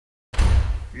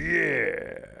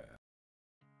Yeah.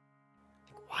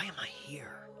 Why am I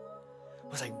here?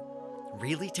 Was I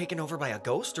really taken over by a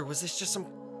ghost, or was this just some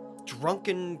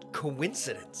drunken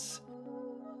coincidence?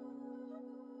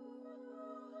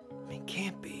 I mean,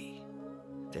 can't be.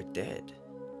 They're dead,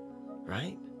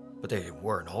 right? But they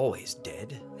weren't always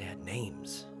dead. They had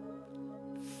names,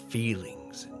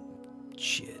 feelings, and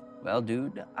shit. Well,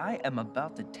 dude, I am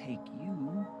about to take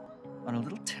you on a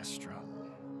little test run.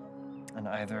 And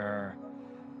either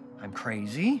I'm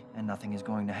crazy and nothing is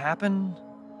going to happen,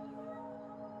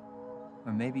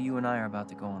 or maybe you and I are about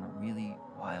to go on a really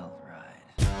wild ride.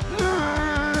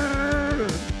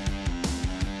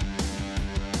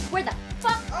 Where the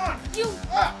fuck have you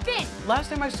been? Last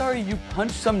time I saw you, you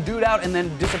punched some dude out and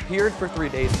then disappeared for 3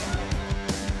 days.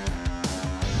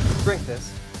 Drink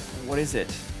this. What is it?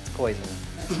 It's poison.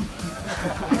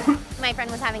 My friend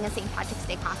was having a St. Patrick's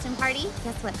Day costume party.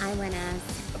 Guess what I went as?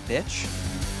 A bitch?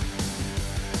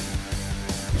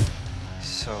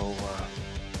 So,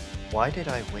 why did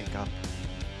I wake up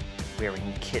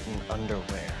wearing kitten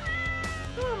underwear?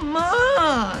 Come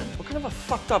on! What kind of a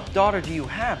fucked up daughter do you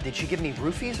have? Did she give me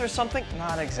roofies or something?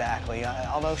 Not exactly,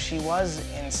 although she was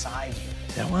inside you.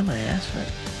 Is that why my ass hurt?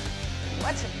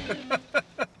 What?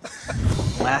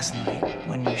 Last night,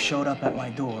 when you showed up at my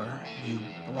door, you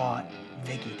brought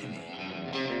Vicky to me.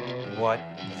 What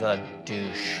the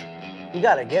douche? You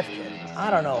got a gift, kid. I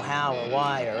don't know how or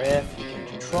why or if you can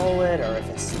control it or if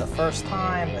it's the first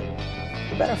time, but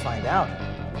you better find out,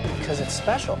 because it's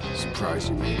special. Surprised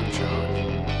you made it,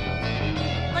 John.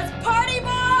 Let's party, boys!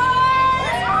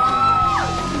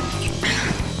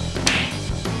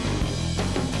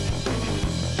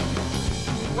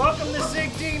 Welcome to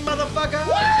Sig D, motherfucker!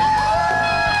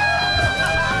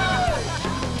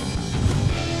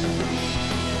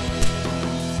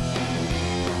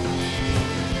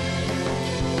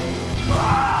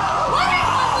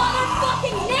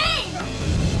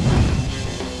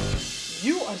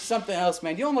 You are something else,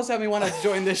 man. You almost had me want to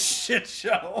join this shit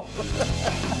show.